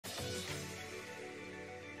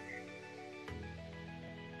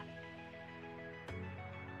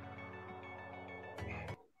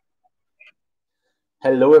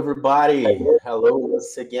Hello, everybody. Hello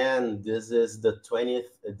once again. This is the 20th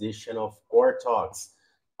edition of Core Talks,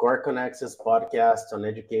 KoreConnect's podcast on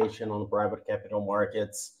education on private capital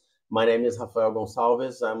markets. My name is Rafael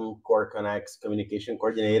Gonçalves. I'm KoreConnect's communication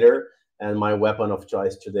coordinator, and my weapon of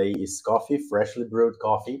choice today is coffee, freshly brewed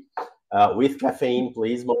coffee. With caffeine,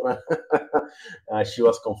 please, Mona. She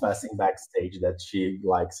was confessing backstage that she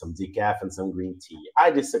likes some decaf and some green tea. I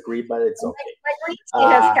disagree, but it's okay. My green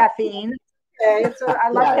tea has caffeine. Okay, so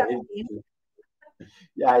I love caffeine.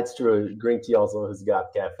 It's true. Green tea also has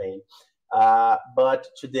got caffeine. But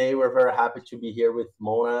today we're very happy to be here with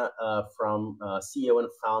Mona from CEO and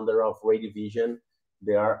founder of Radivision.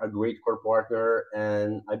 They are a great core partner,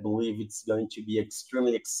 and I believe it's going to be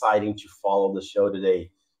extremely exciting to follow the show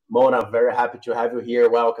today. Mona, very happy to have you here.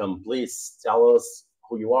 Welcome. Please tell us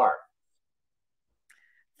who you are.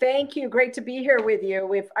 Thank you. Great to be here with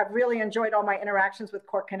you. I've really enjoyed all my interactions with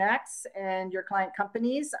KoreConnectX and your client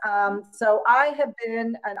companies. So I have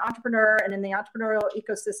been an entrepreneur and in the entrepreneurial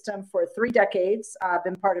ecosystem for 3 decades. I've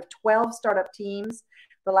been part of 12 startup teams,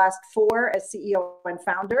 the last 4 as CEO and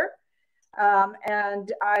founder.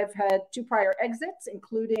 And I've had 2 prior exits,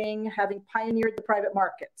 including having pioneered the private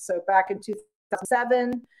market. So back in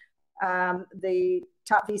 2007, the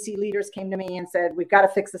top VC leaders came to me and said, we've got to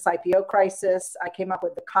fix this IPO crisis. I came up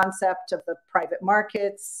with the concept of the private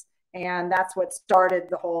markets, and that's what started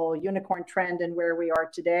the whole unicorn trend and where we are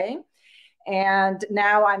today. And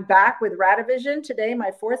now I'm back with Radivision today,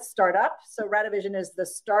 my 4th startup. So Radivision is the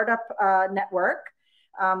startup network,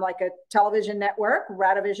 like a television network,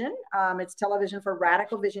 Radivision. It's television for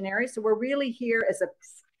radical visionaries. So we're really here as a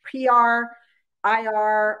PR,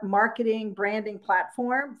 IR, marketing, branding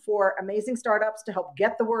platform for amazing startups to help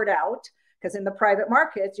get the word out. Because in the private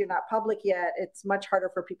markets, you're not public yet. It's much harder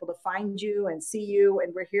for people to find you and see you.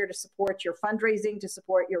 And we're here to support your fundraising, to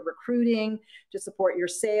support your recruiting, to support your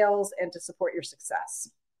sales, and to support your success.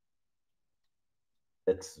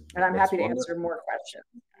 And I'm happy to answer more questions.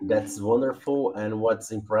 That's wonderful. And what's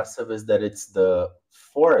impressive is that it's the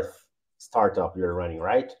 4th startup you're running,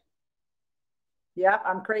 right? Yeah,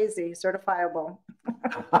 I'm crazy, certifiable.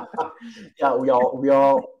 Yeah, we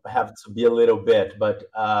all have to be a little bit, but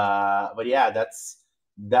yeah, that's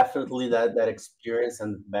definitely that experience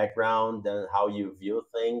and background and how you view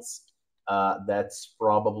things. That's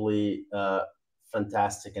probably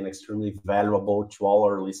fantastic and extremely valuable to all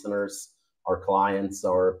our listeners, our clients,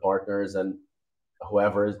 our partners, and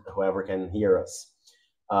whoever can hear us.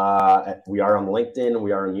 We are on LinkedIn,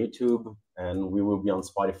 we are on YouTube, and we will be on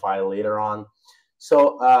Spotify later on.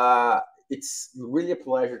 So it's really a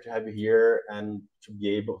pleasure to have you here and to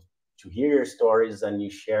be able to hear your stories and you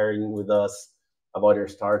sharing with us about your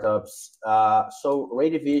startups. So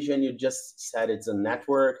Radivision, you just said it's a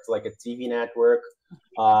network, it's like a TV network.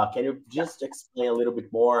 Can you just explain a little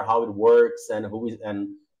bit more how it works and who is and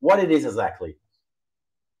what it is exactly?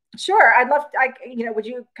 Sure, I'd love.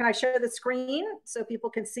 Can I share the screen so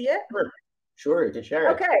people can see it? Sure, you can share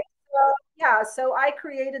it. Okay. Yeah, so I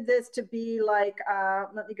created this to be like,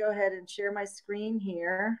 let me go ahead and share my screen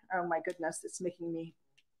here. Oh my goodness, it's making me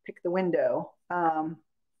pick the window.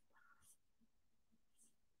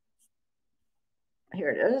 Here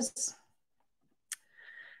it is.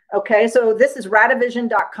 Okay, so this is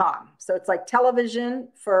radivision.com. So it's like television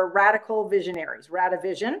for radical visionaries,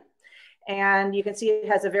 Radivision. And you can see it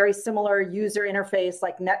has a very similar user interface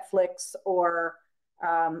like Netflix or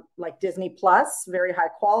like Disney Plus, very high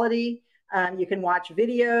quality. You can watch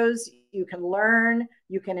videos, you can learn,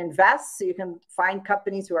 you can invest. So you can find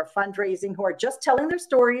companies who are fundraising, who are just telling their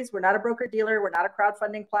stories. We're not a broker dealer. We're not a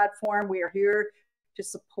crowdfunding platform. We are here to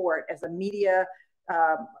support as a media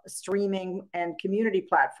streaming and community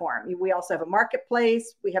platform. We also have a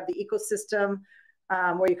marketplace. We have the ecosystem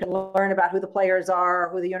where you can learn about who the players are,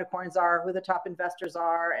 who the unicorns are, who the top investors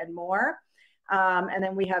are, and more. And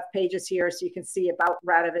then we have pages here so you can see about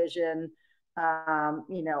Radivision,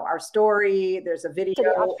 our story. There's a video.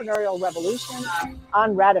 The entrepreneurial revolution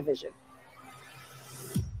on Radivision.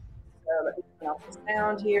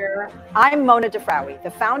 Sound here. I'm Mona DeFraui,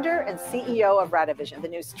 the founder and CEO of Radivision, the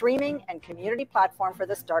new streaming and community platform for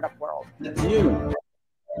the startup world. That's you.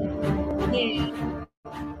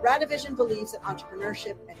 Radivision believes that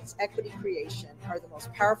entrepreneurship and its equity creation are the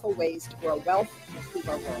most powerful ways to grow wealth and improve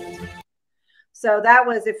our world. So that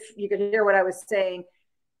was, if you could hear what I was saying,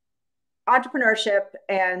 entrepreneurship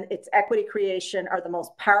and its equity creation are the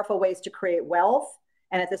most powerful ways to create wealth.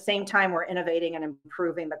 And at the same time, we're innovating and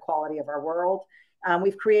improving the quality of our world.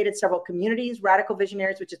 We've created several communities, Radical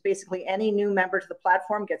Visionaries, which is basically any new member to the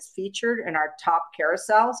platform gets featured in our top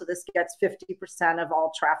carousel. So this gets 50% of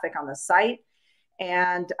all traffic on the site.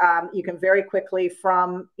 And you can very quickly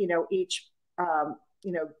from, each,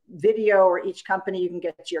 video or each company, you can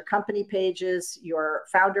get to your company pages, your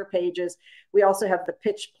founder pages. We also have the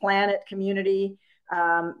Pitch Planet community,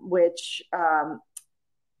 which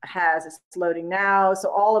it's loading now. So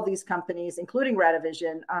all of these companies, including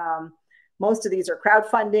Radivision, most of these are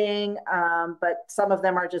crowdfunding, but some of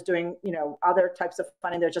them are just doing, other types of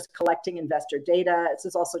funding. They're just collecting investor data. This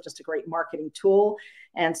is also just a great marketing tool.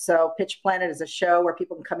 And so Pitch Planet is a show where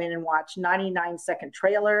people can come in and watch 99-second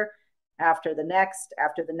trailer after the next,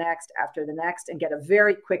 after the next, after the next, and get a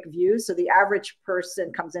very quick view. So the average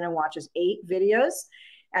person comes in and watches 8 videos.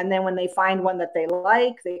 And then when they find one that they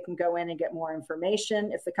like, they can go in and get more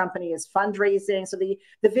information. If the company is fundraising, so the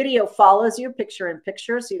video follows you picture in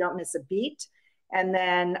picture, so you don't miss a beat. And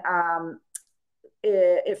then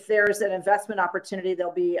if there's an investment opportunity,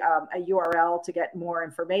 there'll be a URL to get more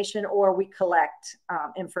information, or we collect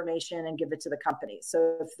information and give it to the company.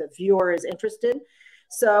 So if the viewer is interested.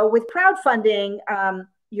 So with crowdfunding,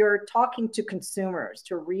 you're talking to consumers,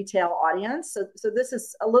 to a retail audience. So this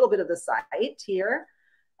is a little bit of the site here.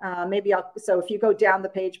 So if you go down the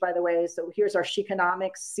page, by the way, so here's our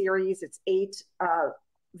Sheconomics series. It's 8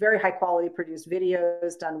 very high quality produced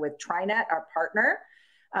videos done with TriNet, our partner.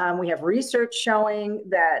 We have research showing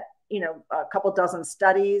that, a couple dozen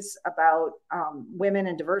studies about women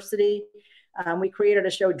and diversity. We created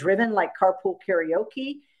a show driven like Carpool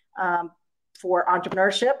Karaoke for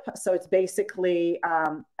entrepreneurship. So it's basically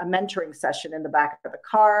a mentoring session in the back of the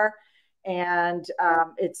car. And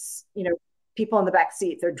it's, people in the back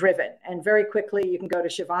seat, they're driven. And very quickly, you can go to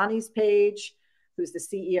Shivani's page, who's the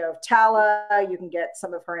CEO of Tala. You can get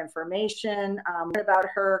some of her information, learn about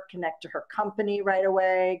her, connect to her company right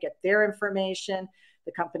away, get their information,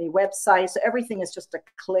 the company website. So everything is just a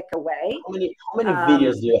click away. How many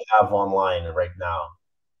videos do you have online right now?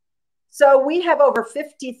 So we have over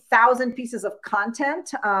 50,000 pieces of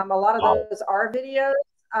content. A lot of those are videos.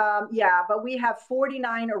 But we have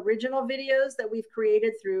 49 original videos that we've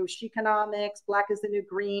created through Sheconomics, Black is the New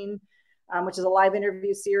Green, which is a live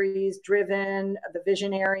interview series, Driven, The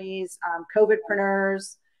Visionaries,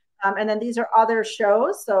 COVIDpreneurs. And then these are other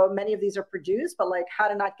shows. So many of these are produced, but like How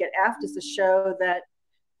to Not Get Effed is a show that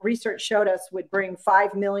research showed us would bring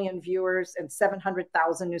 5 million viewers and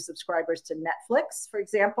 700,000 new subscribers to Netflix, for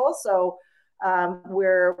example. So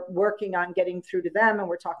we're working on getting through to them, and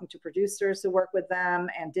we're talking to producers who work with them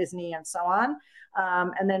and Disney and so on.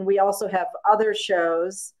 And then we also have other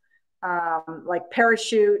shows like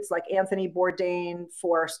Parachutes, like Anthony Bourdain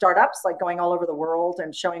for startups, like going all over the world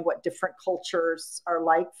and showing what different cultures are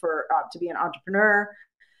like for to be an entrepreneur.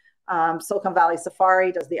 Silicon Valley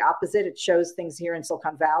Safari does the opposite. It shows things here in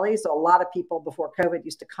Silicon Valley. So a lot of people before COVID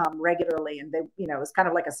used to come regularly, and they, it's kind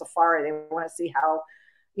of like a safari. They want to see how,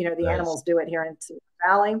 the animals do it here in Silicon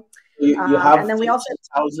Valley. You have and then we also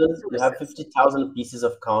have 50,000 pieces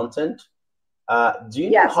of content. Do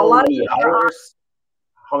you know how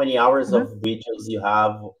many hours of videos you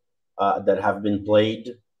have that have been played?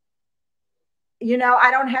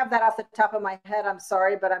 I don't have that off the top of my head. I'm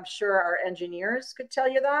sorry, but I'm sure our engineers could tell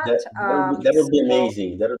you that. That would be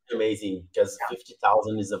amazing. That would be amazing, because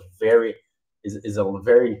 50,000 is a very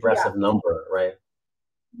impressive number, right?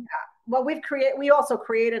 Yeah. Well, we also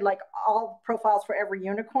created like all profiles for every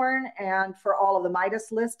unicorn and for all of the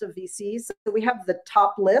Midas list of VCs. So we have the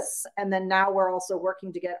top lists, and then now we're also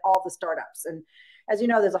working to get all the startups. And as you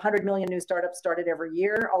know, there's 100 million new startups started every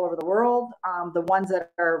year all over the world. The ones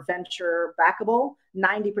that are venture backable,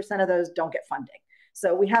 90% of those don't get funding.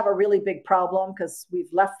 So we have a really big problem because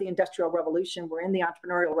we've left the industrial revolution. We're in the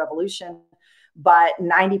entrepreneurial revolution, but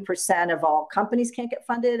 90% of all companies can't get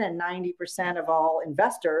funded, and 90% of all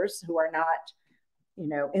investors who are not,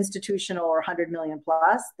 institutional or 100 million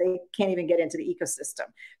plus, they can't even get into the ecosystem.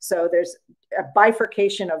 So there's a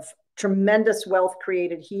bifurcation of tremendous wealth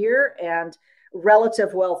created here and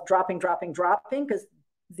relative wealth dropping, because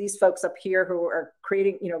these folks up here who are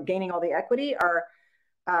creating, gaining all the equity are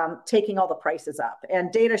taking all the prices up.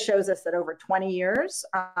 And data shows us that over 20 years,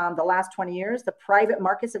 the last 20 years, the private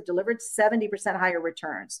markets have delivered 70% higher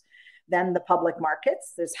returns than the public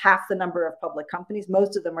markets. There's half the number of public companies.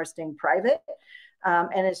 Most of them are staying private.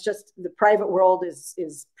 And it's just the private world it's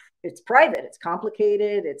private. It's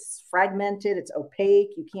complicated. It's fragmented. It's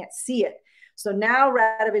opaque. You can't see it. So now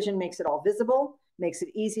Radivision makes it all visible, makes it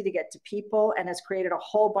easy to get to people, and has created a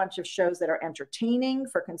whole bunch of shows that are entertaining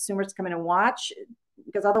for consumers to come in and watch,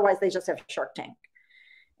 because otherwise they just have Shark Tank.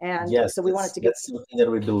 And yes, so we wanted to get something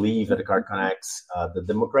that we believe at KoreTalkX, the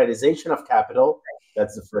democratization of capital.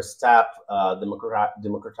 That's the first step.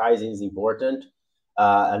 Democratizing is important.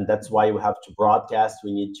 and that's why we have to broadcast.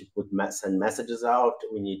 We need to send messages out.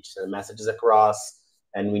 We need to send messages across,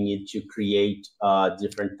 and we need to create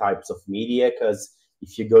different types of media. Because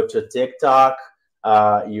if you go to TikTok,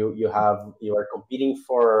 you are competing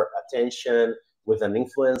for attention with an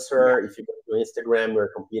influencer. If you go to Instagram,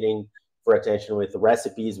 we're competing for attention with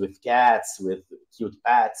recipes, with cats, with cute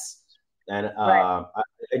pets. And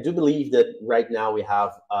I do believe that right now we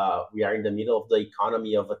are in the middle of the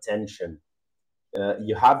economy of attention.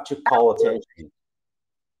 You have to call attention.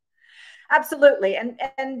 Absolutely. And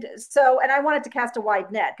I wanted to cast a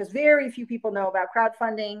wide net because very few people know about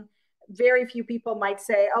crowdfunding. Very few people might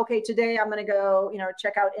say, okay, today I'm going to go,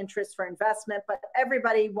 check out interest for investment, but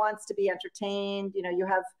everybody wants to be entertained. You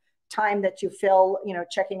have time that you fill,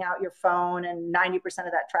 checking out your phone, and 90%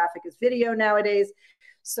 of that traffic is video nowadays.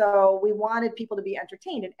 So we wanted people to be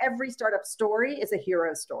entertained, and every startup story is a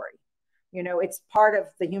hero story. It's part of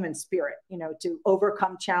the human spirit, to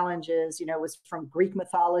overcome challenges, was from Greek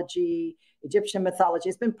mythology, Egyptian mythology.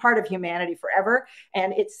 It's been part of humanity forever.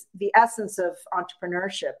 And it's the essence of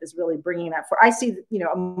entrepreneurship is really bringing that I see,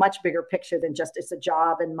 a much bigger picture than just it's a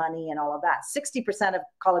job and money and all of that. 60% of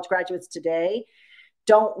college graduates today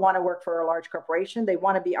don't want to work for a large corporation. They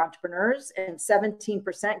want to be entrepreneurs, and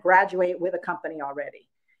 17% graduate with a company already.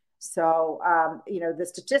 So, the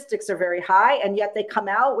statistics are very high, and yet they come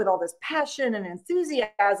out with all this passion and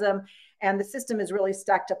enthusiasm, and the system is really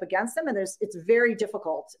stacked up against them. And it's very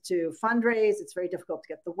difficult to fundraise. It's very difficult to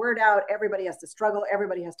get the word out. Everybody has to struggle.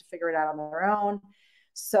 Everybody has to figure it out on their own.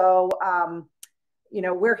 So,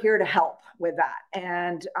 we're here to help with that.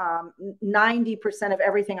 And 90% of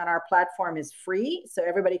everything on our platform is free. So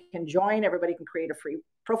everybody can join, everybody can create a free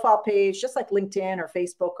profile page, just like LinkedIn or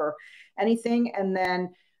Facebook or anything. And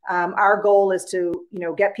then our goal is to,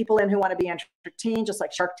 get people in who want to be entertained, just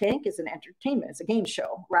like Shark Tank is an entertainment. It's a game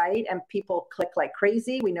show, right? And people click like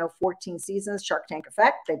crazy. We know 14 seasons, Shark Tank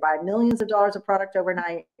effect. They buy millions of dollars of product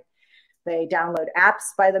overnight. They download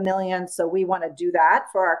apps by the millions. So we want to do that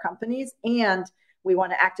for our companies. And we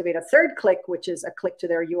want to activate a third click, which is a click to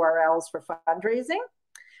their URLs for fundraising,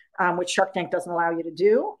 which Shark Tank doesn't allow you to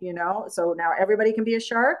do, So now everybody can be a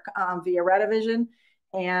shark via Radivision.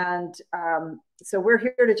 And so we're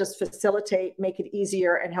here to just facilitate, make it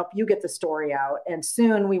easier, and help you get the story out. And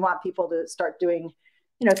soon we want people to start doing,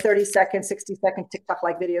 30-second, 60-second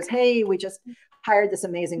TikTok-like videos. Hey, we just hired this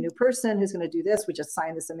amazing new person who's going to do this. We just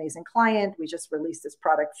signed this amazing client. We just released this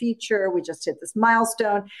product feature. We just hit this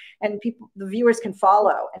milestone. And the viewers can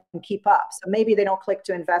follow and keep up. So maybe they don't click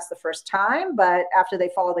to invest the first time, but after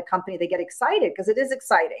they follow the company, they get excited because it is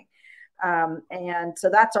exciting. And so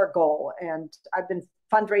that's our goal. And I've been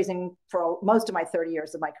fundraising for most of my 30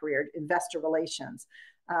 years of my career, investor relations.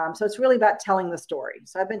 So it's really about telling the story.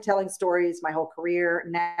 So I've been telling stories my whole career.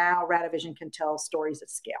 Now Radivision can tell stories at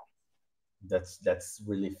scale. That's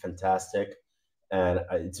really fantastic. And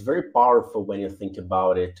it's very powerful when you think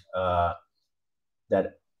about it,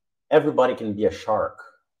 that everybody can be a shark.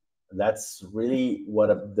 That's really what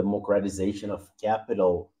a democratization of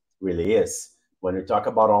capital really is. When we talk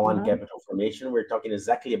about online capital formation, we're talking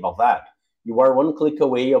exactly about that. You are one click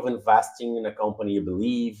away of investing in a company you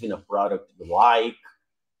believe, in a product you like.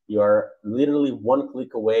 You are literally one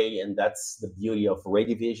click away, and that's the beauty of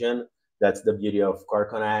Radivision. That's the beauty of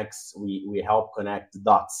KoreTalkX. We help connect the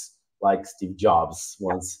dots, like Steve Jobs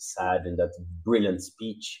once said in that brilliant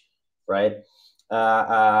speech, right?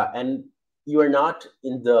 And you are not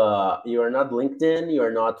LinkedIn, you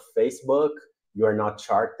are not Facebook, you are not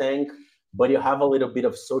Shark Tank, but you have a little bit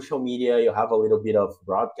of social media, you have a little bit of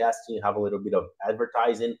broadcasting, you have a little bit of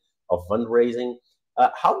advertising, of fundraising.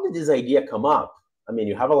 How did this idea come up? I mean,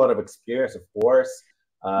 you have a lot of experience, of course.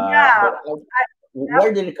 But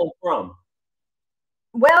where did it come from?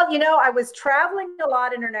 Well, I was traveling a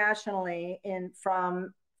lot internationally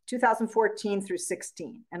from 2014 through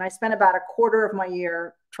 16. And I spent about a quarter of my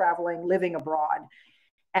year traveling, living abroad.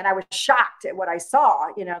 And I was shocked at what I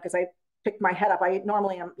saw, because I picked my head up. I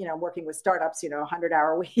normally am, working with startups,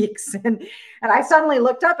 100-hour weeks. And I suddenly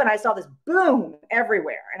looked up and I saw this boom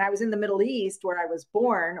everywhere. And I was in the Middle East where I was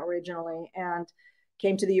born originally and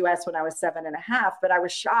came to the US when I was 7.5. But I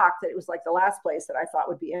was shocked that it was like the last place that I thought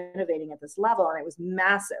would be innovating at this level. And it was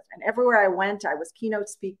massive. And everywhere I went, I was keynote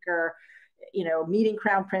speaker, meeting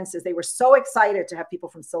crown princes. They were so excited to have people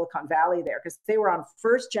from Silicon Valley there because they were on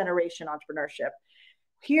first generation entrepreneurship.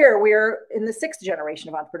 Here, we're in the 6th generation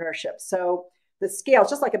of entrepreneurship. So the scale, it's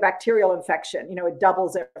just like a bacterial infection, it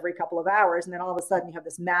doubles every couple of hours. And then all of a sudden you have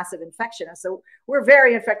this massive infection. And so we're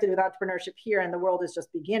very infected with entrepreneurship here, and the world is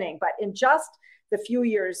just beginning. But in just the few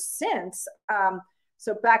years since,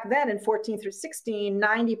 So back then in 14 through 16,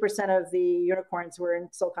 90% of the unicorns were in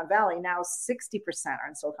Silicon Valley. Now 60% are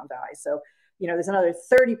in Silicon Valley. So, there's another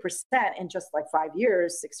 30% in just like 5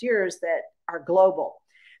 years, 6 years that are global.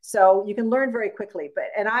 So you can learn very quickly.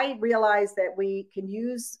 And I realized that we can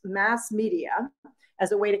use mass media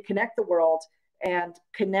as a way to connect the world and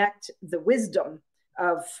connect the wisdom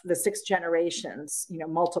of the 6 generations,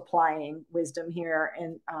 multiplying wisdom here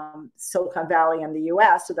in Silicon Valley and the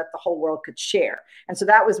US so that the whole world could share. And so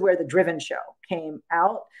that was where the Driven show came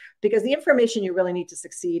out, because the information you really need to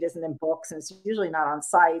succeed isn't in books, and it's usually not on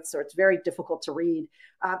sites, or it's very difficult to read.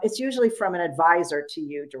 It's usually from an advisor to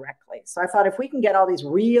you directly. So I thought if we can get all these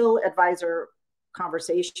real advisor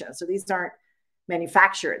conversations, so these aren't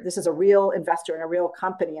manufactured. This is a real investor in a real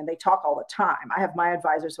company, and they talk all the time. I have my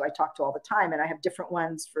advisors who I talk to all the time, and I have different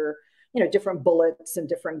ones for, different bullets and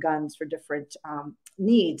different guns for different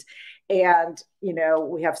needs. And,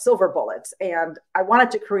 we have silver bullets. And I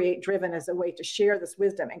wanted to create Driven as a way to share this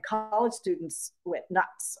wisdom. And college students went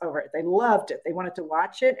nuts over it. They loved it. They wanted to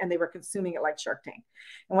watch it, and they were consuming it like Shark Tank.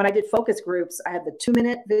 And when I did focus groups, I had the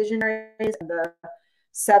 2-minute visionaries and the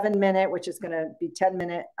 7-minute, which is going to be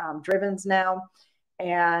 10-minute Drivens now.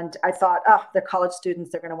 And I thought, they're college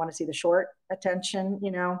students. They're going to want to see the short attention,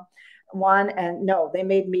 one. And no, they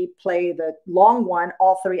made me play the long one,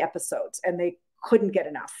 all 3 episodes, and they couldn't get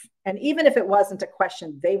enough. And even if it wasn't a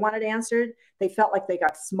question they wanted answered, they felt like they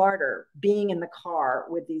got smarter being in the car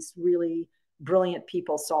with these really brilliant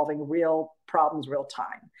people solving real problems, real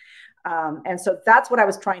time. And so that's what I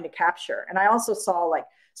was trying to capture. And I also saw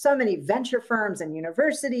so many venture firms and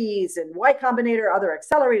universities and Y Combinator, other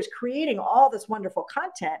accelerators creating all this wonderful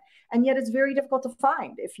content. And yet it's very difficult to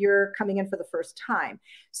find if you're coming in for the first time.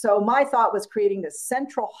 So my thought was creating this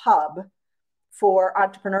central hub for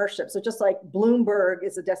entrepreneurship. So just like Bloomberg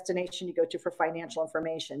is a destination you go to for financial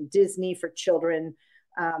information, Disney for children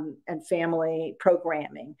and family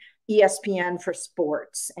programming, ESPN for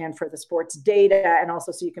sports and for the sports data, and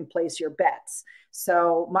also so you can place your bets.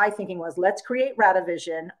 So my thinking was, let's create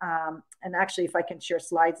Radivision. And actually, if I can share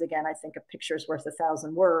slides again, I think a picture's worth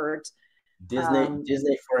 1,000 words.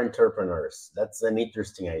 Disney for entrepreneurs. That's an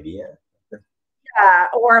interesting idea. Yeah,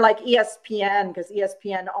 or like ESPN, because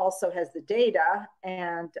ESPN also has the data.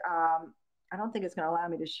 And I don't think it's going to allow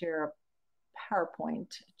me to share a PowerPoint.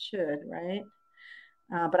 It should, right?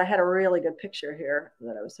 But I had a really good picture here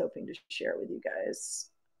that I was hoping to share with you guys.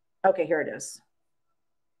 Okay, here it is.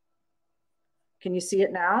 Can you see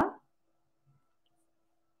it now?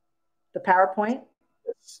 The PowerPoint?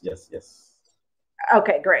 Yes.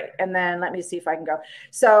 Okay, great. And then let me see if I can go.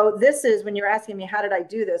 So this is, when you're asking me, how did I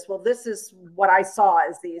do this? Well, this is what I saw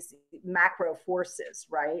as these macro forces,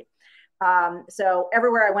 right? So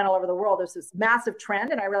everywhere I went all over the world, there's this massive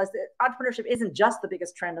trend. And I realized that entrepreneurship isn't just the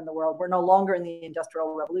biggest trend in the world. We're no longer in the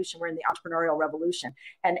industrial revolution. We're in the entrepreneurial revolution.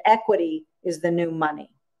 And equity is the new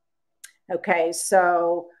money. Okay,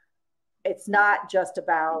 so it's not just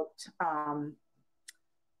about,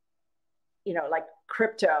 like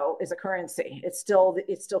crypto is a currency. It's still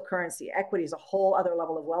currency. Equity is a whole other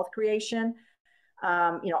level of wealth creation.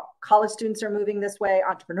 College students are moving this way.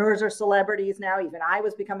 Entrepreneurs are celebrities now. Even I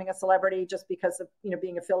was becoming a celebrity just because of,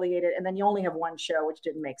 being affiliated. And then you only have one show, which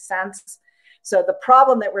didn't make sense. So the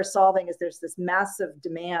problem that we're solving is there's this massive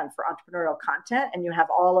demand for entrepreneurial content, and you have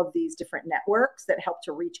all of these different networks that help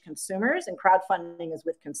to reach consumers, and crowdfunding is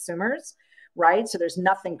with consumers, right? So there's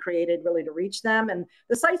nothing created really to reach them. And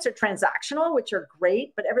the sites are transactional, which are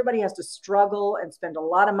great, but everybody has to struggle and spend a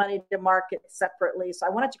lot of money to market separately. So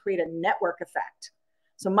I wanted to create a network effect.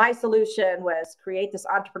 So my solution was create this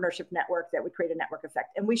entrepreneurship network that would create a network effect.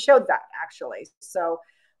 And we showed that actually. So,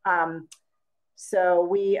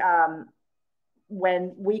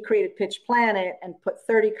 when we created Pitch Planet and put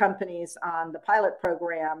 30 companies on the pilot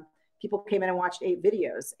program, people came in and watched 8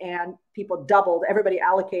 videos, and people doubled. Everybody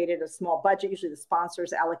allocated a small budget. Usually the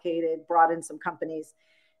sponsors allocated, brought in some companies.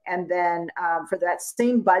 And then for that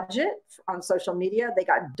same budget on social media, they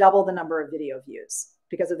got double the number of video views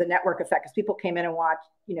because of the network effect. Because people came in and watched,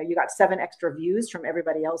 you got 7 extra views from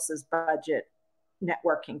everybody else's budget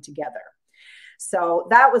networking together. So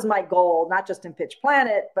that was my goal, not just in Pitch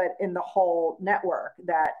Planet, but in the whole network,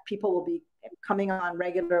 that people will be coming on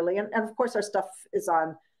regularly. And of course, our stuff is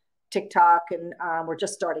on TikTok, and we're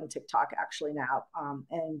just starting TikTok actually now.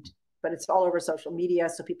 But it's all over social media,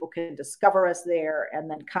 so people can discover us there and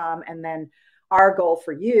then come. And then our goal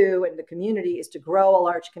for you and the community is to grow a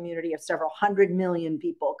large community of several 100 million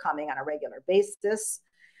people coming on a regular basis.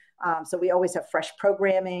 So we always have fresh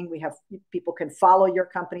programming. We have people can follow your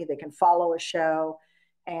company, they can follow a show,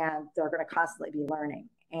 and they're going to constantly be learning.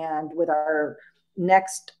 And with our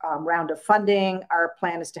next round of funding, our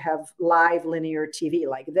plan is to have live linear TV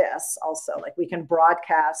like this also. Like we can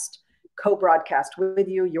broadcast, co-broadcast with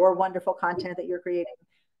you your wonderful content that you're creating,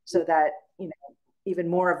 so that, you know, even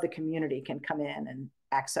more of the community can come in and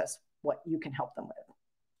access what you can help them with.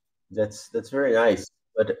 That's very nice.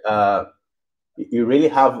 But you really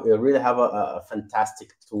have a fantastic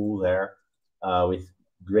tool there, with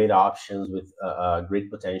great options, with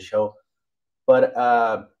great potential. But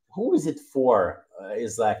who is it for?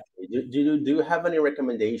 Exactly. Do you have any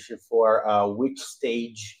recommendation for which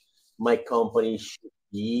stage my company should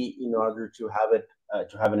be in order to have it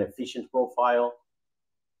to have an efficient profile?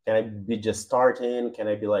 Can I be just starting? Can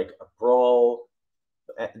I be like a pro?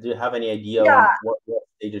 Do you have any idea Yeah. on what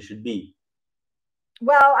stage it should be?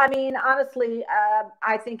 Well, I mean, honestly,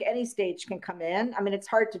 I think any stage can come in. I mean, it's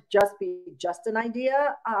hard to just be just an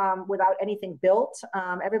idea without anything built.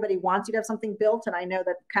 Everybody wants you to have something built, and I know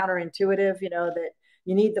that counterintuitive, you know, that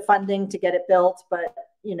you need the funding to get it built, but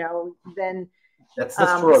you know, then that's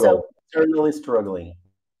the struggle. So, eternally struggling.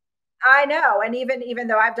 I know, and even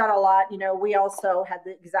though I've done a lot, you know, we also had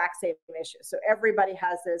the exact same issue. So everybody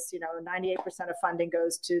has this, you know, 98% of funding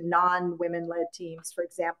goes to non-women-led teams, for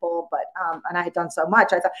example. But and I had done so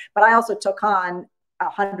much, I thought, but I also took on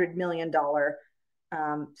 $100 million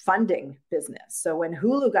funding business. So when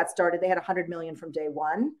Hulu got started, they had 100 million from day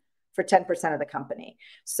one for 10% of the company.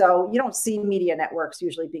 So you don't see media networks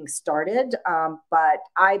usually being started, but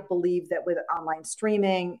I believe that with online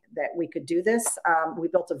streaming that we could do this. We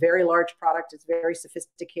built a very large product. It's very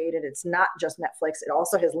sophisticated. It's not just Netflix. It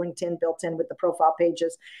also has LinkedIn built in with the profile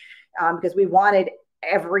pages, because we wanted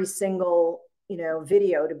every single, you know,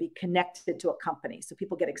 video to be connected to a company. So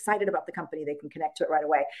people get excited about the company, they can connect to it right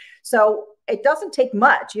away. So it doesn't take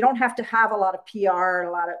much. You don't have to have a lot of PR,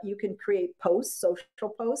 you can create posts,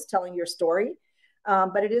 social posts telling your story.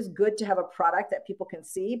 But it is good to have a product that people can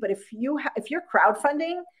see. But if you're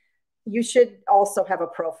crowdfunding, you should also have a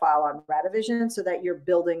profile on Radivision so that you're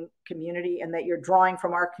building community and that you're drawing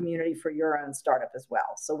from our community for your own startup as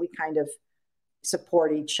well. So we kind of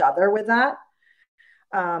support each other with that.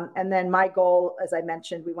 And then my goal, as I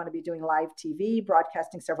mentioned, we want to be doing live TV,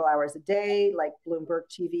 broadcasting several hours a day, like Bloomberg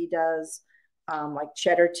TV does, like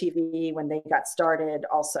Cheddar TV when they got started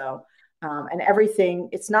also. And everything,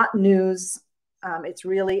 it's not news. It's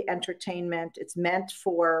really entertainment. It's meant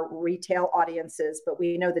for retail audiences, but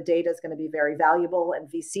we know the data is going to be very valuable,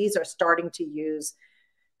 and VCs are starting to use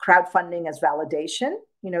crowdfunding as validation.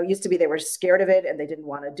 You know, it used to be they were scared of it and they didn't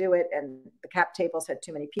want to do it, and the cap tables had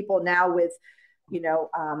too many people. Now with, you know,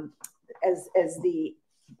 as the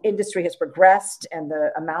industry has progressed and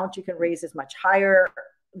the amount you can raise is much higher,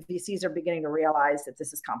 VCs are beginning to realize that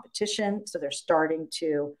this is competition. So they're starting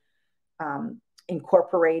to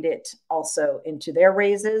incorporate it also into their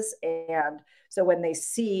raises. And so when they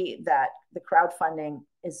see that the crowdfunding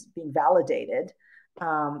is being validated,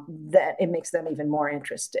 that it makes them even more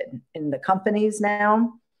interested in the companies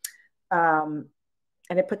now.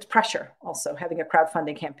 And it puts pressure also. Having a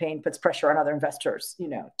crowdfunding campaign puts pressure on other investors, you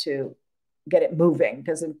know, to get it moving,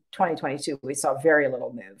 because in 2022, we saw very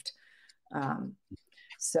little moved.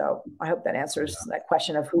 So I hope that answers that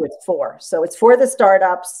question of who it's for. So it's for the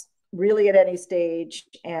startups, really at any stage,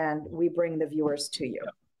 and we bring the viewers to you.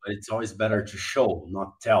 Yeah, but it's always better to show,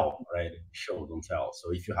 not tell, right? Show, don't tell.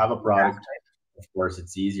 So if you have a product, of course,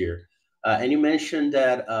 it's easier. And you mentioned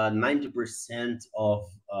that 90% of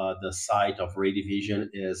the site of Radivision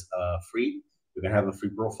is free. You can have a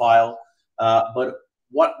free profile. But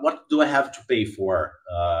what do I have to pay for?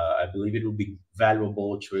 I believe it would be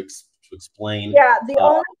valuable to explain. Yeah, the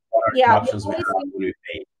only options we have when we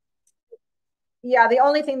pay. Yeah, the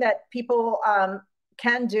only thing that people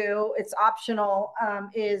can do, it's optional,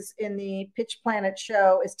 is in the Pitch Planet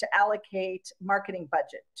show, is to allocate marketing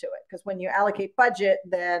budget to it. Because when you allocate budget,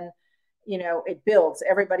 then, you know, it builds.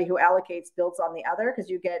 Everybody who allocates builds on the other, because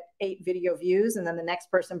you get 8 video views and then the next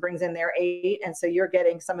person brings in their 8. And so you're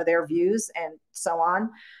getting some of their views and so on.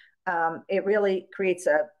 It really creates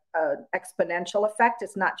a exponential effect.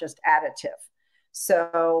 It's not just additive.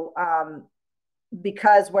 So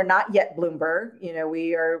because we're not yet Bloomberg, you know,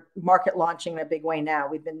 we are market launching in a big way now.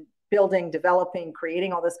 We've been building, developing,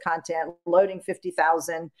 creating all this content, loading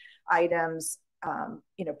 50,000 items,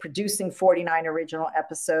 you know, producing 49 original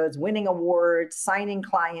episodes, winning awards, signing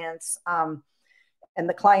clients. And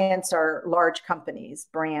the clients are large companies,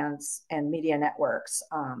 brands, and media networks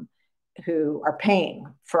who are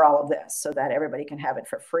paying for all of this so that everybody can have it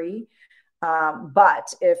for free.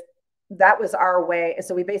 But if that was our way,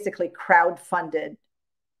 so we basically crowdfunded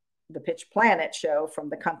the Pitch Planet show from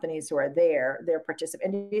the companies who are there, their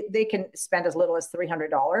participants. And they can spend as little as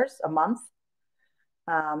 $300 a month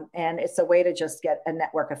And it's a way to just get a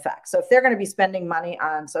network effect. So if they're going to be spending money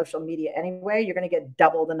on social media anyway, you're going to get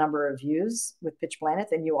double the number of views with Pitch Planet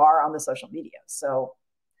than you are on the social media. So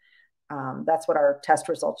that's what our test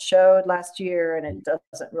results showed last year. And it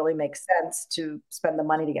doesn't really make sense to spend the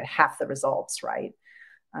money to get half the results, right?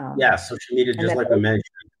 Yeah, social media, just like we mentioned,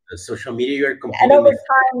 social media, you're competing and over with.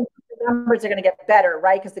 time, the numbers are going to get better,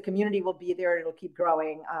 right? Because the community will be there and it'll keep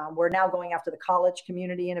growing. We're now going after the college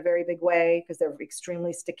community in a very big way because they're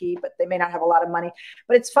extremely sticky, but they may not have a lot of money.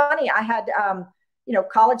 But it's funny, I had,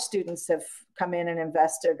 college students have come in and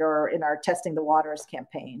invested or in our Testing the Waters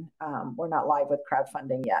campaign. We're not live with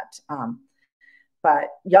crowdfunding yet, but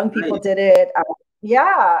young people did it.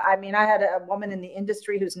 Yeah, I mean, I had a woman in the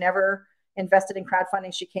industry who's never invested in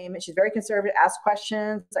crowdfunding. She came and she's very conservative, asked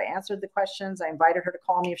questions. I answered the questions. I invited her to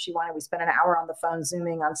call me if she wanted. We spent an hour on the phone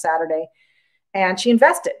Zooming on Saturday and she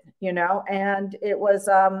invested, and it was,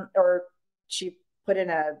 or she put in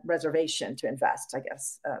a reservation to invest, I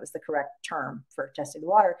guess was the correct term for testing the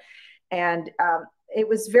water. And it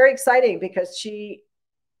was very exciting because she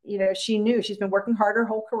knew she's been working hard her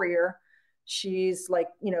whole career. She's like,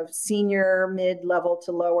 senior, mid-level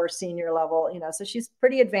to lower senior level, so she's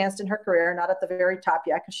pretty advanced in her career, not at the very top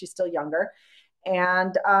yet because she's still younger.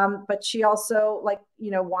 And, but she also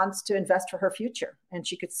wants to invest for her future. And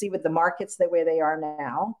she could see with the markets the way they are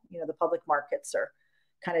now, the public markets are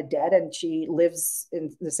kind of dead. And she lives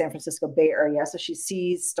in the San Francisco Bay Area. So she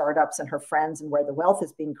sees startups and her friends and where the wealth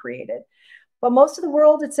is being created. But most of the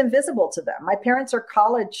world, it's invisible to them. My parents are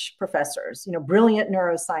college professors, brilliant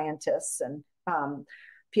neuroscientists and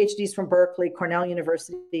PhDs from Berkeley, Cornell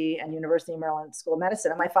University, and University of Maryland School of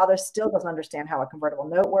Medicine. And my father still doesn't understand how a convertible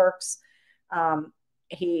note works.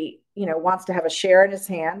 He, wants to have a share in his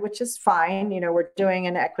hand, which is fine. We're doing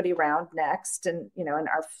an equity round next and, in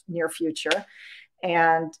our near future.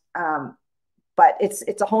 And, but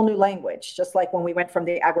it's a whole new language, just like when we went from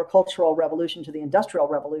the agricultural revolution to the industrial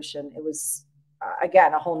revolution, it was,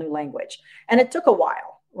 again, a whole new language. And it took a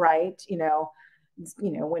while, right?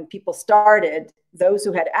 When people started, those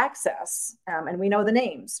who had access, and we know the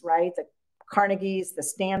names, right? The Carnegies, the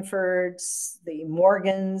Stanfords, the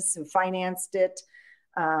Morgans who financed it,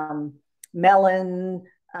 Mellon,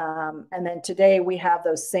 and then today we have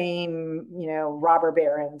those same, robber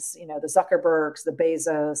barons, the Zuckerbergs, the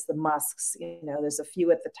Bezos, the Musks, there's a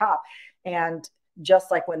few at the top. And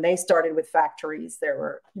just like when they started with factories, there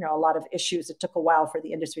were, a lot of issues. It took a while for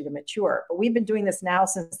the industry to mature. But we've been doing this now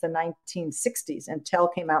since the 1960s.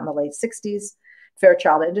 Intel came out in the late 60s,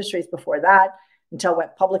 Fairchild Industries before that. Intel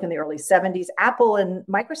went public in the early 70s. Apple and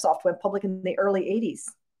Microsoft went public in the early 80s.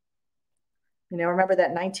 Remember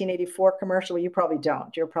that 1984 commercial? Well, you probably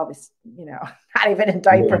don't. You're probably, not even in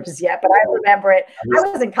diapers yet, but I remember it. I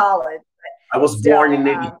was in college. I was born in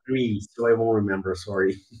 83, so I won't remember,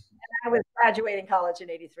 sorry. I was graduating college in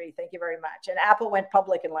 83. Thank you very much. And Apple went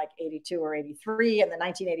public in 82 or 83. And the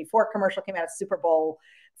 1984 commercial came out at Super Bowl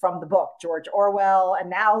from the book, George Orwell. And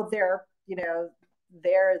now they're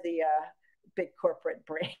the big corporate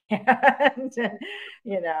brand,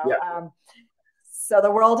 Yeah. So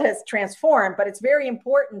the world has transformed, but it's very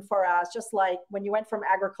important for us. Just like when you went from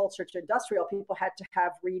agriculture to industrial, people had to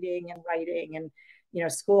have reading and writing and,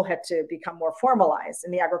 school had to become more formalized.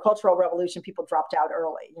 In the agricultural revolution, people dropped out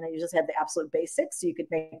early. You just had the absolute basics. So you could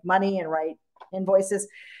make money and write invoices.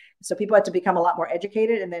 So people had to become a lot more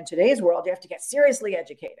educated. And then today's world, you have to get seriously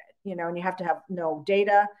educated, and you have to have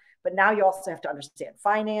data. But now you also have to understand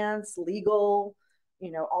finance, legal,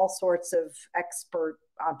 all sorts of expert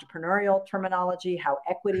entrepreneurial terminology, how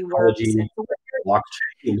equity works.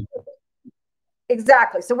 Blockchain.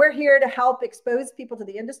 Exactly. So we're here to help expose people to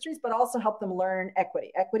the industries, but also help them learn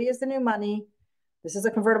equity. Equity is the new money. This is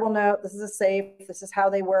a convertible note. This is a safe. This is how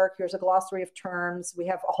they work. Here's a glossary of terms. We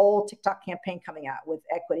have a whole TikTok campaign coming out with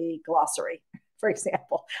equity glossary, for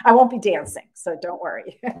example. I won't be dancing, so don't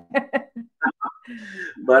worry.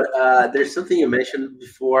 But there's something you mentioned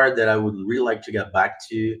before that I would really like to get back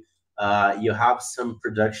to. You have some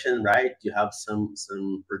production, right? You have some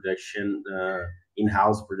production,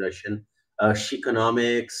 in-house production.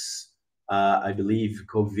 Sheconomics, I believe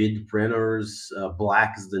COVID printers,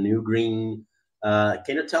 black is the new green.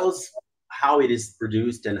 Can you tell us how it is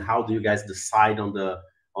produced and how do you guys decide on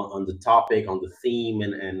the topic, on the theme,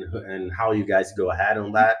 and how you guys go ahead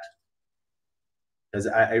on that? Because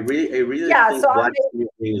I really think black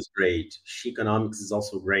is great. Sheconomics is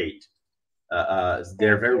also great.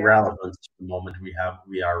 They're very relevant to the moment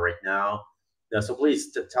we are right now. So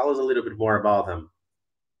please tell us a little bit more about them.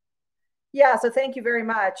 Yeah, so thank you very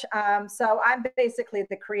much. So I'm basically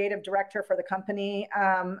the creative director for the company.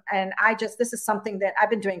 And this is something that I've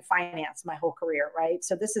been doing finance my whole career, right?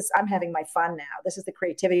 So I'm having my fun now. This is the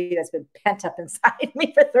creativity that's been pent up inside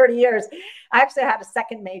me for 30 years. I actually had a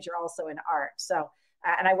second major also in art. So,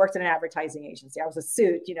 and I worked in an advertising agency. I was a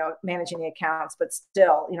suit, managing the accounts, but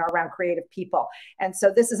still, around creative people. And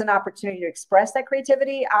so this is an opportunity to express that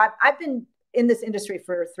creativity. I've been in this industry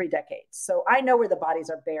for 3 decades. So I know where the bodies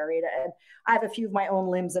are buried, and I have a few of my own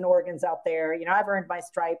limbs and organs out there. I've earned my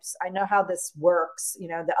stripes. I know how this works,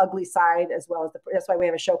 the ugly side as well as that's why we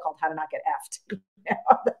have a show called How to Not Get Effed,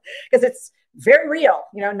 because it's very real.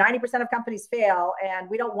 90% of companies fail, and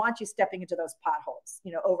we don't want you stepping into those potholes,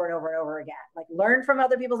 over and over and over again. Like, learn from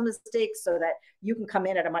other people's mistakes so that you can come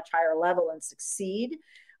in at a much higher level and succeed.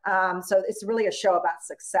 So it's really a show about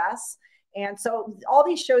success. And so all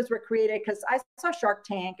these shows were created because I saw Shark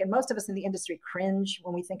Tank, and most of us in the industry cringe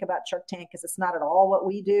when we think about Shark Tank because it's not at all what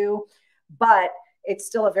we do, but it's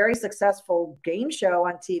still a very successful game show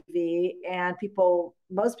on TV. And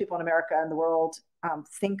most people in America and the world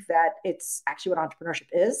think that it's actually what entrepreneurship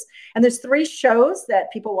is. And there's 3 shows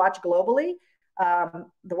that people watch globally.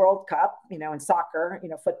 The World Cup, in soccer,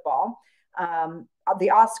 football, the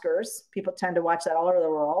Oscars, people tend to watch that all over the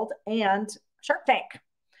world, and Shark Tank.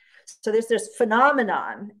 So there's this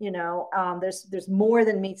phenomenon, there's more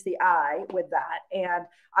than meets the eye with that. And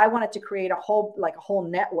I wanted to create a whole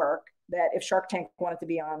network that if Shark Tank wanted to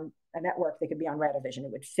be on a network, they could be on Radivision.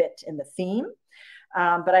 It would fit in the theme.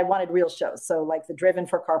 But I wanted real shows. So like the Driven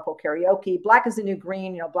for Carpool Karaoke, Black is the New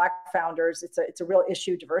Green, Black founders. It's a real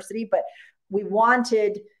issue, diversity, but we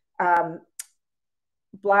wanted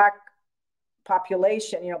Black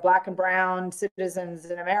population, Black and brown citizens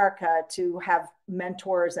in America to have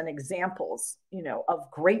mentors and examples,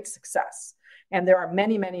 of great success. And there are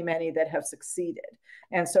many, many, many that have succeeded.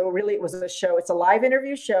 And so really it was a show. It's a live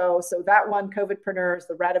interview show. So that one, COVIDpreneurs,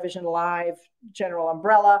 the Radivision Live, General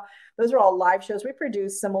Umbrella, those are all live shows we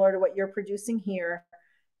produce, similar to what you're producing here.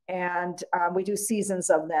 And we do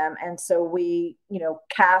seasons of them. And so we,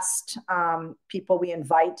 cast people, we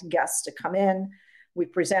invite guests to come in. We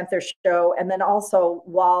present their show. And then also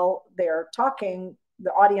while they're talking,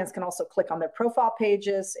 the audience can also click on their profile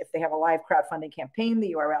pages. If they have a live crowdfunding campaign,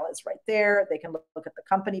 the URL is right there. They can look at the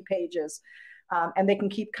company pages, and they can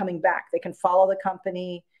keep coming back. They can follow the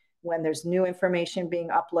company when there's new information being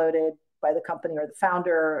uploaded by the company or the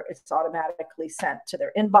founder. It's automatically sent to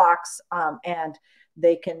their inbox, and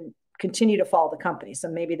they can continue to follow the company. So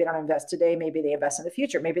maybe they don't invest today, maybe they invest in the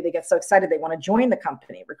future. Maybe they get so excited they want to join the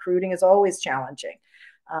company. Recruiting is always challenging.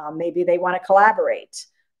 Maybe they want to collaborate.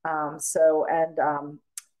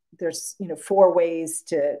 There's 4 ways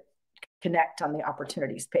to connect on the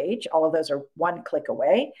opportunities page. All of those are 1 click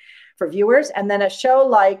away for viewers. And then a show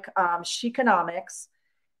like Sheconomics,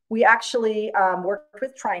 we actually worked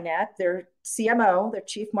with TriNet, their CMO, their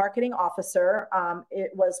chief marketing officer. It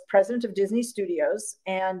was president of Disney Studios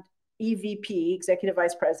and EVP, executive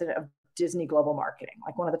vice president of Disney Global Marketing,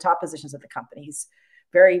 like one of the top positions at the company. He's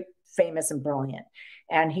very famous and brilliant.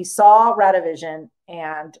 And he saw Radivision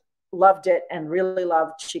and loved it and really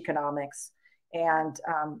loved Sheconomics and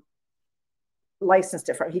licensed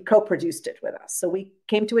it for him. He co-produced it with us. So we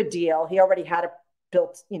came to a deal. He already had a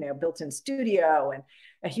built-in studio and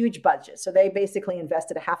a huge budget. So they basically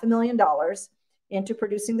invested $500,000 into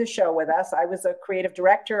producing the show with us. I was a creative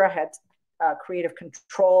director. I had creative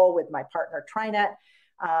control with my partner TriNet.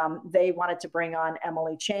 They wanted to bring on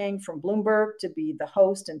Emily Chang from Bloomberg to be the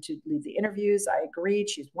host and to lead the interviews. I agreed.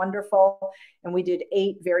 She's wonderful. And we did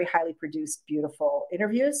 8 very highly produced, beautiful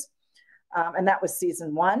interviews. And that was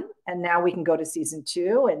season 1. And now we can go to season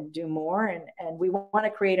 2 and do more. And we want to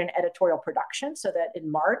create an editorial production so that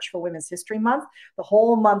in March for Women's History Month, the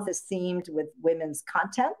whole month is themed with women's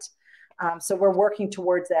content. So we're working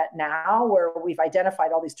towards that now, where we've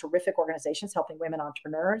identified all these terrific organizations helping women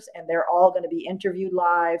entrepreneurs, and they're all going to be interviewed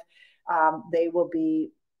live. They will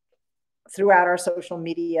be throughout our social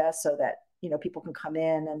media so that people can come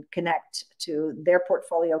in and connect to their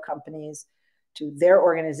portfolio companies, to their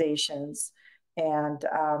organizations. And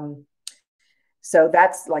so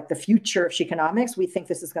that's like the future of Sheconomics. We think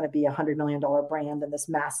this is going to be a $100 million brand in this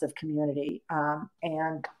massive community.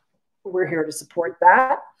 And we're here to support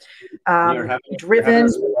that. You're having a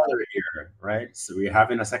spoiler here, right? So we're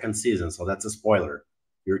having a second season, so that's a spoiler.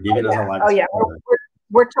 You're giving us a live spoiler.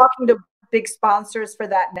 We're talking to big sponsors for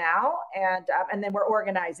that now, and then we're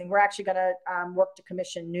organizing. We're actually going to work to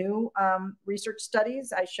commission new research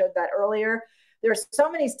studies. I showed that earlier. There are so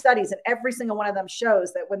many studies, and every single one of them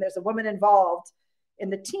shows that when there's a woman involved, in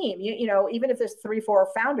the team. You know, even if there's 3, 4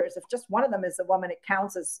 founders, if just one of them is a woman, it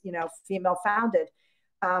counts as, you know, female founded.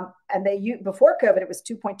 And before COVID, it was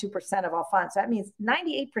 2.2% of all funds. So that means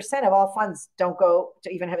 98% of all funds don't go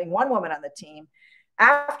to even having one woman on the team.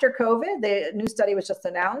 After COVID, the new study was just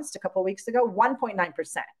announced a couple of weeks ago, 1.9%.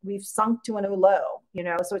 We've sunk to a new low, you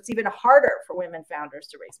know, so it's even harder for women founders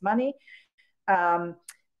to raise money.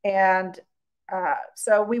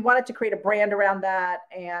 So we wanted to create a brand around that.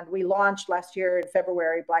 And we launched last year in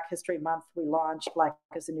February, Black History Month, we launched Black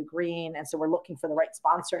is the New Green. And so we're looking for the right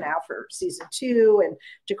sponsor now for season 2 and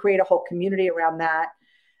to create a whole community around that.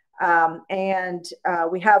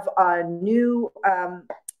 We have a new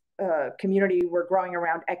community we're growing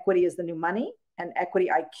around equity is the new money and equity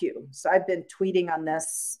IQ. So I've been tweeting on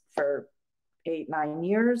this for 8, 9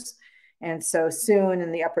 years. And so soon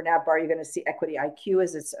in the upper nav bar, you're going to see equity IQ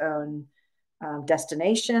as its own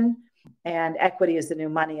destination, and equity is the new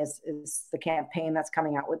money is the campaign that's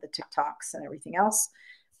coming out with the TikToks and everything else.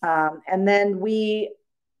 And then we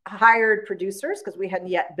hired producers because we hadn't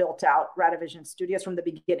yet built out Radivision Studios from the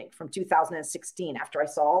beginning, from 2016. After I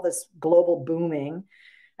saw all this global booming,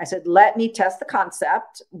 I said, let me test the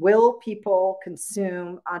concept. Will people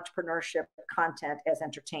consume entrepreneurship content as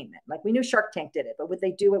entertainment? Like we knew Shark Tank did it, but would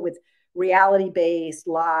they do it with reality-based,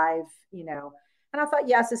 live, you know? And I thought,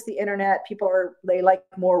 yes, it's the internet. They like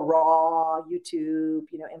more raw YouTube,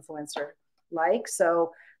 you know, influencer like.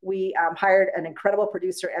 So we hired an incredible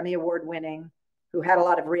producer, Emmy Award winning, who had a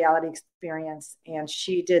lot of reality experience. And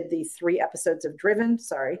she did the 3 episodes of Driven,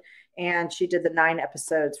 and she did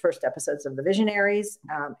the first episodes of The Visionaries.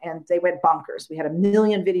 And they went bonkers. We had 1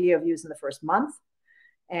 million video views in the first month.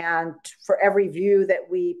 And for every view that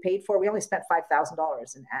we paid for, we only spent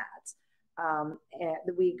 $5,000 in ads.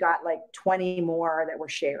 And we got like 20 more that were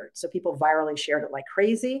shared. So people virally shared it like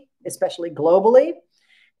crazy, especially globally.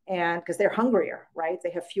 And because they're hungrier, right? They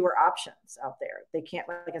have fewer options out there. They can't,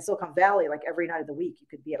 like in Silicon Valley, like every night of the week, you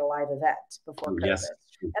could be at a live event before COVID. Yes.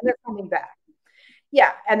 And they're coming back.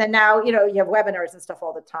 Yeah. And then now, you know, you have webinars and stuff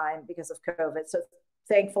all the time because of COVID. So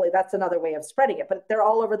thankfully, that's another way of spreading it. But they're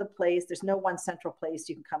all over the place. There's no one central place.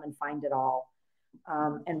 You can come and find it all.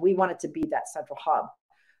 And we want it to be that central hub.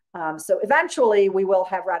 So eventually we will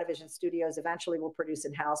have Radivision Studios. Eventually we'll produce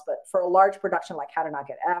in-house, but for a large production like How to Not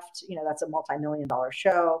Get Effed, you know, that's a multi-million-dollar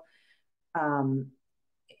show. And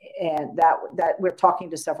that we're talking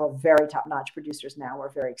to several very top-notch producers now.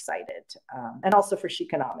 We're very excited. And also for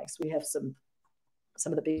Sheekonomics, we have some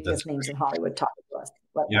of the biggest names in Hollywood talking to us.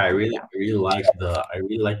 Yeah, I really like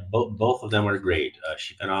both of them are great.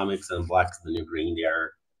 Sheekonomics and Black is the New Green.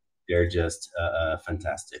 They're just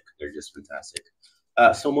fantastic. They're just fantastic.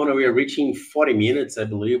 So Mona, we are reaching 40 minutes. I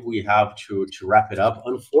believe we have to wrap it up.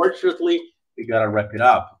 Unfortunately, we got to wrap it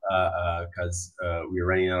up because we're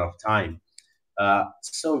running out of time.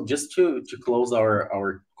 So just to close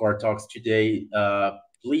our Core Talks today,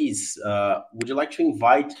 please, would you like to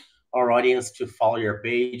invite our audience to follow your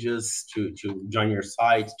pages, to join your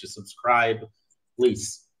site, to subscribe?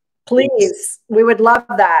 Please. Please, we would love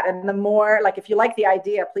that. And the more, like, if you like the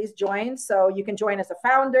idea, please join. So you can join as a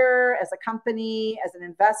founder, as a company, as an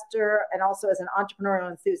investor, and also as an entrepreneurial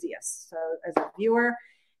enthusiast. So as a viewer.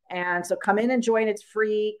 And so come in and join. It's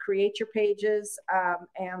free. Create your pages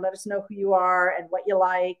and let us know who you are and what you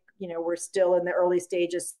like. You know, we're still in the early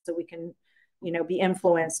stages, so we can, you know, be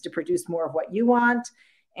influenced to produce more of what you want.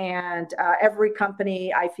 And every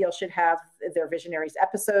company, I feel, should have their Visionaries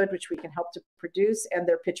episode, which we can help to produce, and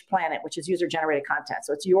their Pitch Planet, which is user-generated content.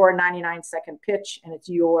 So it's your 99-second pitch, and it's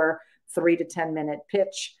your 3 to 10-minute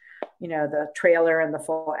pitch, you know, the trailer and the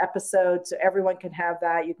full episode. So everyone can have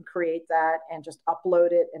that. You can create that and just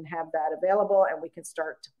upload it and have that available, and we can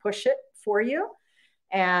start to push it for you.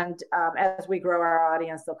 And as we grow our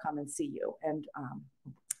audience, they'll come and see you. And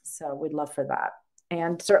so we'd love for that.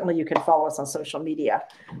 And certainly you can follow us on social media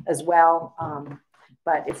as well.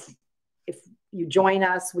 But if you join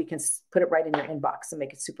us, we can put it right in your inbox and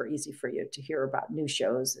make it super easy for you to hear about new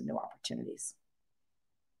shows and new opportunities.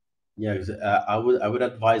 Yeah, I would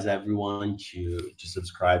advise everyone to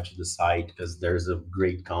subscribe to the site because there's a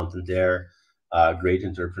great content there, great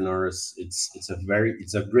entrepreneurs. It's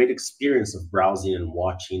a great experience of browsing and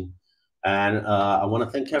watching. And I want to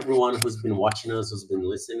thank everyone who's been watching us, who's been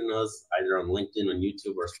listening to us, either on LinkedIn, on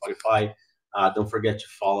YouTube, or Spotify. Don't forget to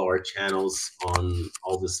follow our channels on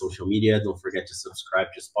all the social media. Don't forget to subscribe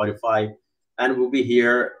to Spotify. And we'll be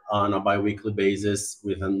here on a bi-weekly basis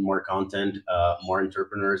with more content, more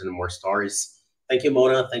entrepreneurs, and more stories. Thank you,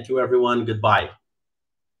 Mona. Thank you, everyone. Goodbye.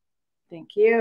 Thank you.